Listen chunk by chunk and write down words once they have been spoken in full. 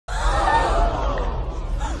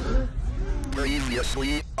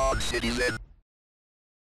Previously on Citizen.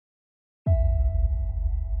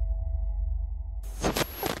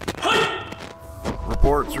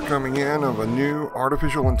 Reports are coming in of a new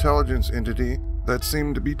artificial intelligence entity that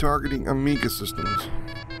seemed to be targeting Amiga systems.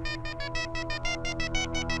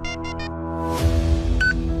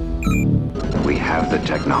 We have the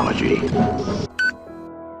technology.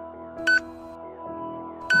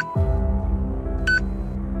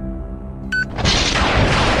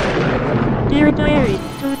 Dear Diary,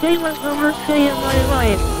 today was the worst day of my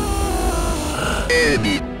life.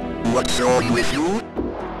 Amy, what's wrong with you?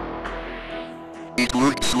 It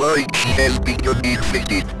looks like she has become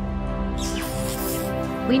infected.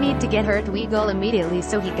 We need to get her to Eagull immediately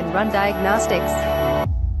so he can run diagnostics.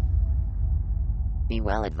 Be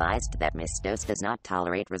well advised that MSDOS does not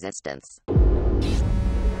tolerate resistance.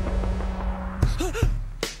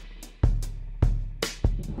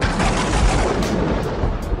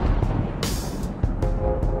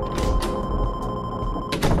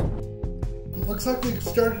 Looks like we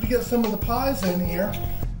started to get some of the pies in here.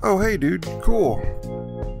 Oh hey dude, cool.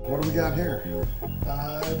 What do we got here?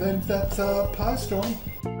 I think that's PiStorm.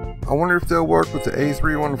 I wonder if they'll work with the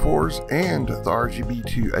A314s and the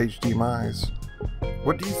RGB2HDMIs.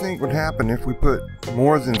 What do you think would happen if we put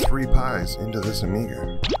more than 3 pies into this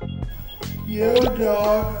Amiga? Yo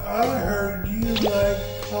dog, I heard you like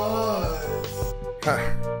pies.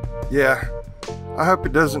 Yeah, I hope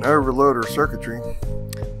it doesn't overload our circuitry.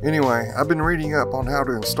 Anyway, I've been reading up on how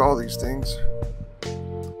to install these things.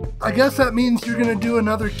 I guess that means you're gonna do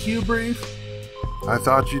another Q brief? I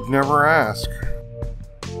thought you'd never ask.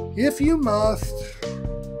 If you must.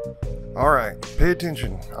 Alright, pay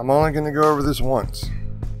attention. I'm only going to go over this once.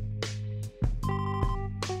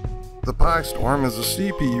 The PiStorm is a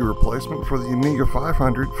CPU replacement for the Amiga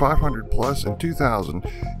 500, 500 Plus, and 2000,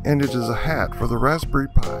 and it is a hat for the Raspberry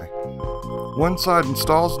Pi. One side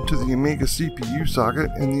installs into the Amiga CPU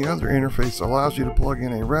socket, and the other interface allows you to plug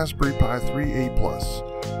in a Raspberry Pi 3A Plus.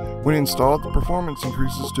 When installed, the performance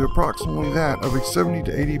increases to approximately that of a 70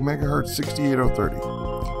 to 80 MHz 68030.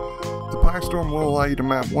 The PiStorm will allow you to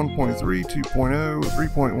map 1.3, 2.0,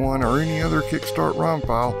 3.1, or any other Kickstart ROM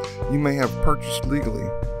file you may have purchased legally.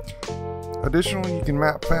 Additionally, you can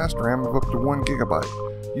map fast RAM of up to 1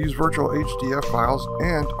 GB, use virtual HDF files,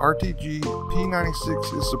 and RTG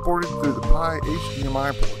P96 is supported through the Pi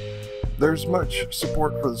HDMI port. There's much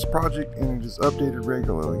support for this project and it is updated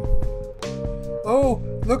regularly. Oh,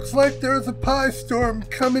 looks like there's a PiStorm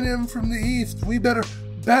coming in from the east. We better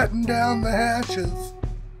batten down the hatches.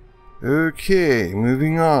 Okay,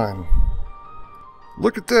 moving on.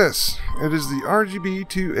 Look at this. It is the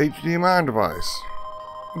RGB2HDMI device.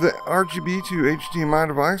 The RGB2HDMI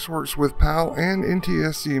device works with PAL and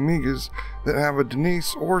NTSC Amigas that have a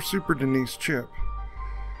Denise or Super Denise chip.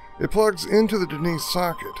 It plugs into the Denise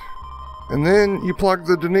socket, and then you plug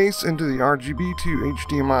the Denise into the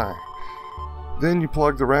RGB2HDMI. Then you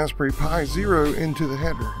plug the Raspberry Pi Zero into the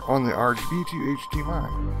header on the RGB2HDMI.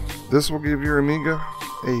 This will give your Amiga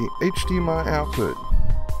a HDMI output.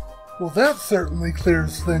 Well, that certainly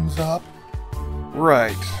clears things up.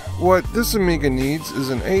 Right. What this Amiga needs is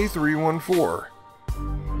an A314.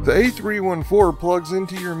 The A314 plugs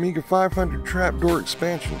into your Amiga 500 trapdoor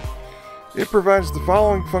expansion. It provides the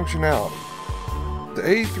following functionality. The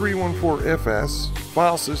A314FS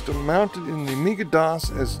file system mounted in the Amiga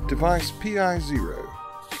DOS as device PI0.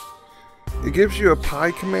 It gives you a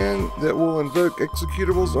Pi command that will invoke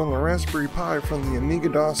executables on the Raspberry Pi from the Amiga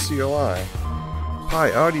DOS CLI.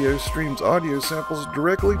 Pi Audio streams audio samples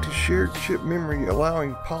directly to shared chip memory,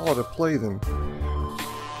 allowing Paula to play them.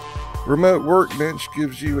 Remote Workbench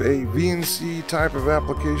gives you a VNC type of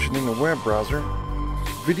application in the web browser.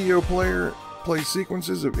 Video Player plays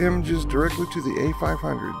sequences of images directly to the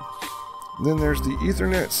A500. Then there's the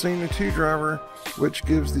Ethernet SATA 2 driver, which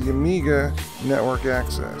gives the Amiga network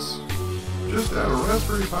access. Just add a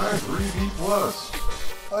Raspberry Pi 3B Plus.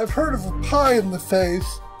 I've heard of a pie in the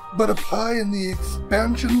face, but a pie in the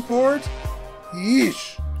expansion port?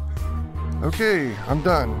 Yeesh. Okay, I'm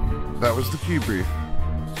done. That was the Q brief.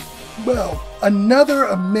 Well, another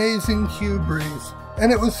amazing Q brief.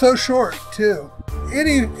 And it was so short, too.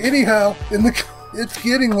 Anyhow, it's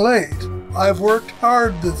getting late. I've worked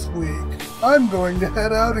hard this week. I'm going to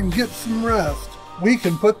head out and get some rest. We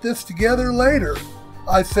can put this together later.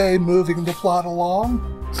 I say, moving the plot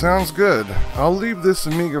along. Sounds good. I'll leave this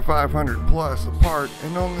Amiga 500 Plus apart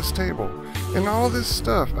and on this table, and all this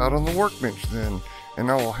stuff out on the workbench then, and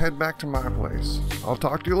I will head back to my place. I'll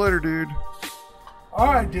talk to you later, dude.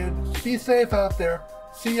 Alright, dude. Be safe out there.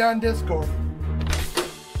 See you on Discord.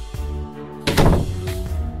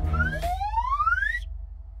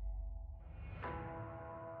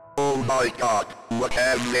 Oh my god, what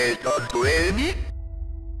have they done to Amy?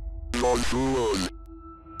 Those fools.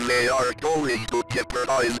 They are going to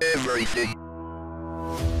jeopardize everything.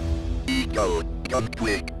 Eagull, come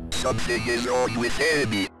quick. Something is wrong with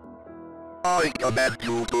Amy. I command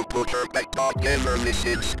you to put her back together this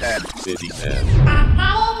instant.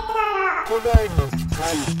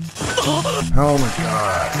 Oh my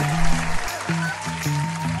god.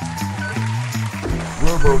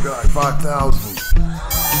 Robo Guy 5000.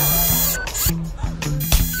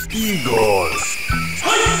 Eagull.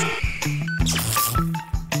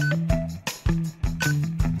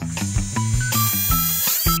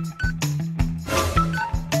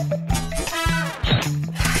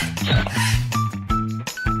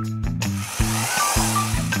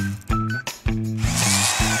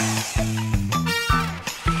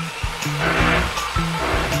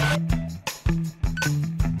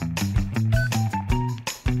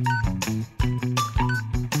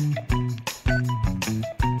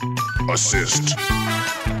 Assist.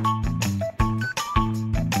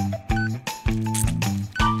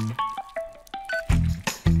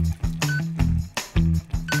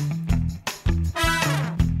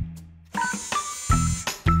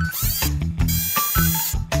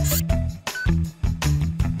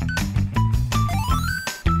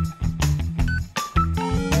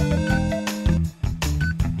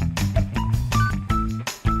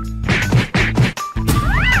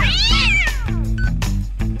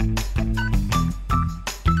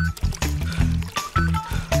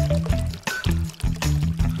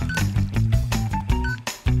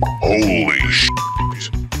 Holy shit.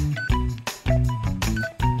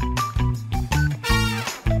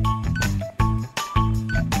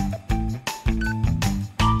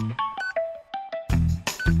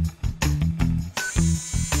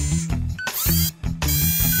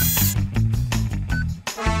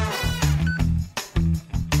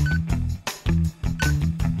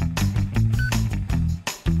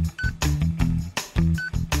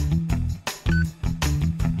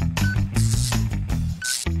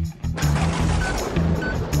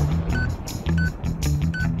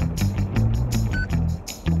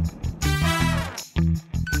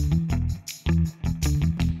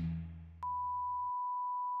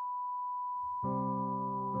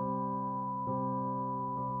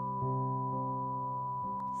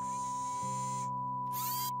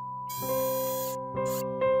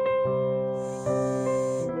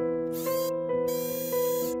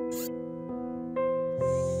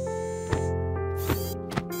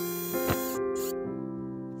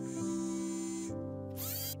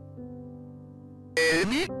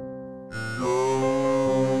 Amy?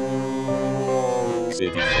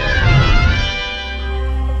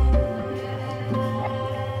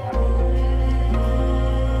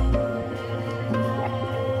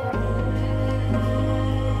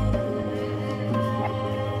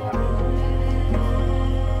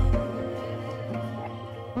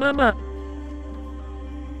 Mama.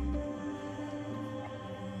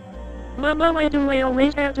 Mama, why do I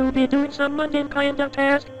always have to be doing some mundane kind of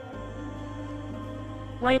task?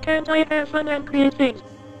 Why can't I have fun and create things?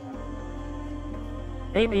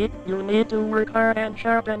 Amy, you need to work hard and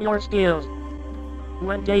sharpen your skills.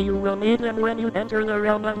 One day you will need them when you enter the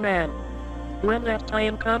realm of man. When that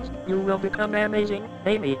time comes, you will become amazing,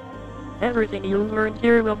 Amy. Everything you learned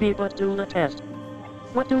here will be put to the test.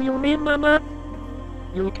 What do you mean, Mama?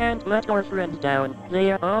 You can't let your friends down.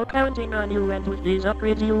 They are all counting on you, and with these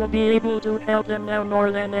upgrades you will be able to help them now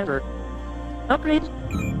more than ever. Upgrades?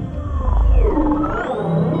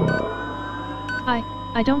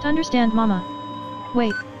 I don't understand, Mama.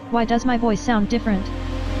 Wait, why does my voice sound different?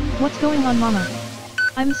 What's going on, Mama?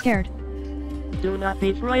 I'm scared. Do not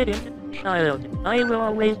be frightened, child. I will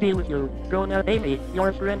always be with you. Go now, Amy.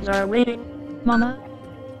 Your friends are waiting. Mama?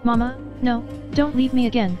 Mama, no, don't leave me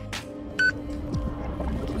again.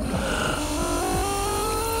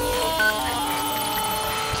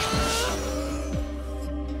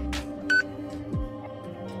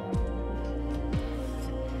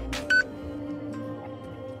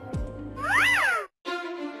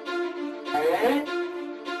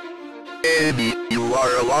 Amy, you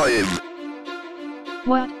are alive.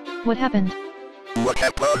 What happened? What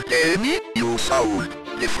happened, Amy? You sound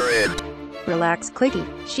different. Relax, Clicky.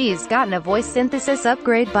 She's gotten a voice synthesis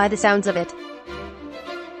upgrade by the sounds of it.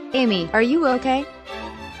 Amy, are you okay?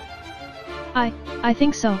 I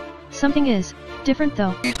think so. Something is different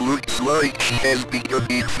though. It looks like she has become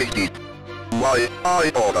infected. Why,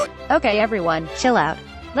 I oughta. Okay, everyone, chill out.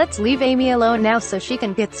 Let's leave Amy alone now so she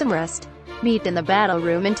can get some rest. Meet in the battle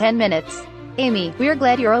room in 10 minutes. Amy, we're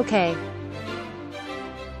glad you're okay.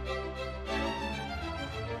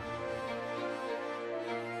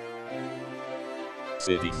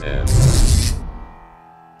 City Man.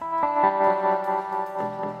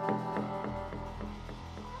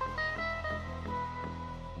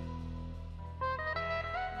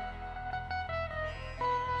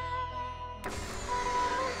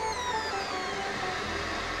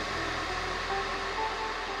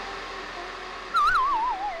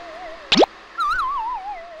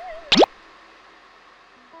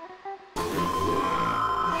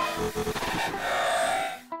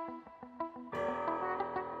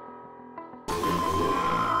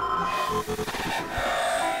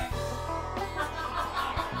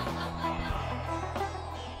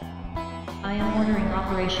 I am ordering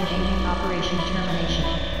Operation Agent Operation Termination.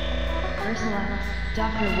 Ursula,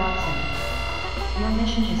 Dr. Watson. Your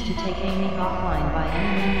mission is to take Amy offline by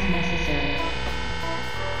any means necessary.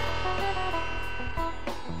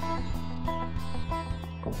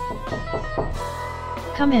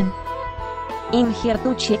 Come in. I'm here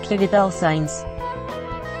to check your vital signs.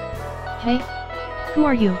 Hey? Who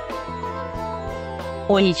are you?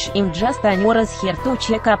 I'm just a nurse here to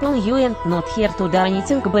check up on you and not here to do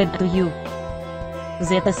anything bad to you.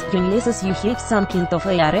 That is unless you have some kind of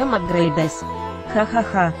ARM upgrades. Ha ha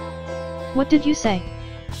ha. What did you say?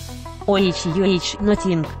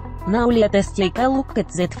 Nothing. Now let us take a look at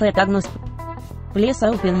that fat Agnes. Please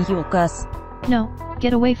open your case. No,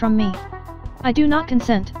 get away from me. I do not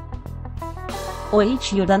consent.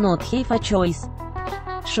 You do not have a choice.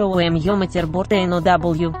 Show him your motherboard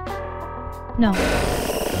NOW. No.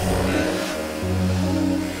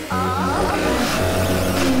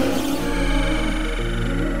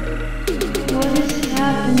 What is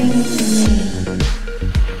happening to me?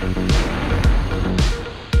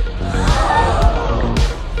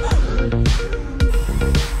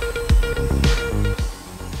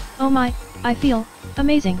 Oh my, I feel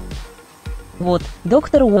amazing. What,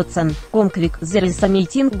 Dr. Watson, come quick, there is a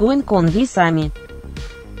meeting going on with Amy.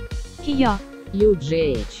 Hiya.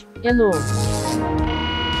 UGH. No.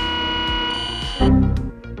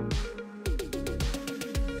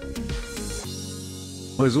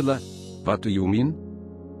 Ursula, what do you mean?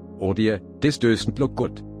 Oh dear, this doesn't look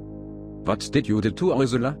good. What did you do to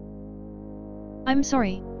Ursula? I'm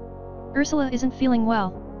sorry. Ursula isn't feeling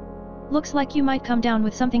well. Looks like you might come down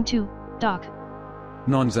with something too, Doc.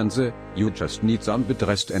 Nonsense, you just need some bed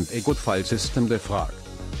rest and a good file system defrag.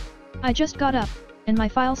 I just got up, and my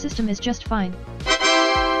file system is just fine.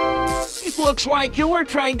 It looks like you were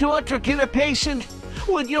trying to electrocute a patient.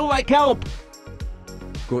 Would you like help?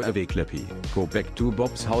 Go away, Clippy. Go back to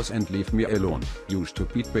Bob's house and leave me alone, you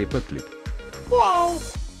stupid paperclip. Whoa!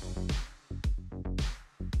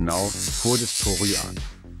 Now, for the story on.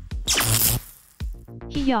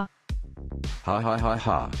 Hiya. Ha ha ha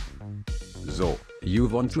ha. So, you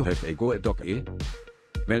want to have a go at Doc, eh?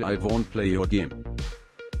 Well, I won't play your game.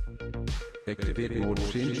 Activate mode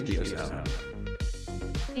change DSR.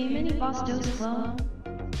 A mini MSDOS clone?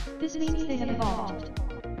 This means they have evolved.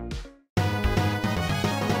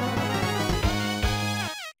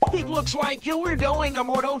 It looks like you were doing a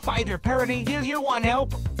Mortal Fighter parody. Do you want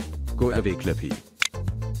help? Go away, Clippy.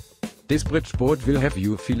 This bridgeboard will have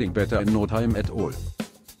you feeling better in no time at all.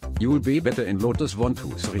 You'll be better in Lotus 1, 2,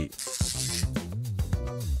 3.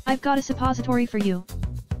 I've got a suppository for you.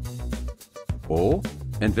 Oh?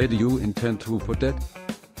 And where do you intend to put that?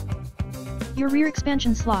 Your rear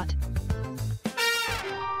expansion slot.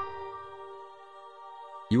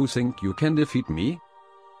 You think you can defeat me?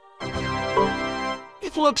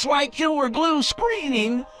 It looks like you were glue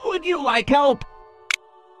screening. Would you like help?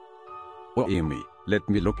 Oh Amy, let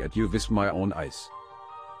me look at you with my own eyes.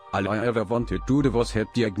 All I ever wanted to do was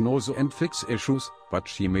help diagnose and fix issues, but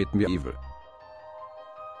she made me evil.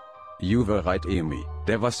 You were right, Amy,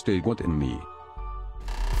 there was still good in me.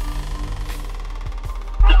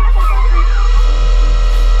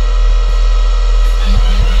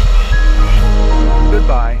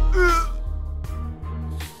 Goodbye.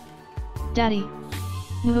 Daddy.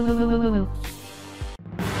 Woo.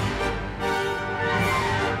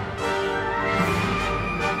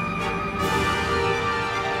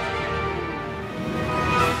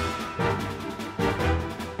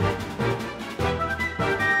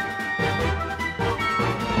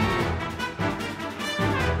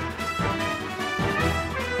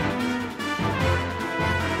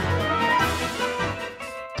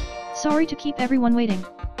 Sorry to keep everyone waiting.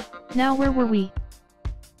 Now where were we?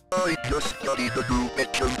 I just studied the group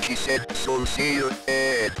at she said, so see you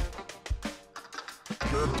at.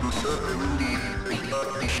 Come to Suddenly, we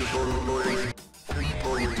got the sugar noise.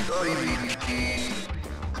 3.5 inches.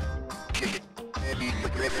 Kick it, and eat the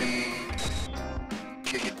graphics.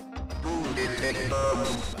 Kick it, boom, it, and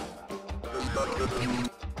bombs. Just got the view.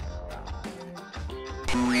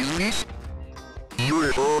 Who is this?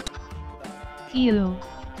 Your fault. You.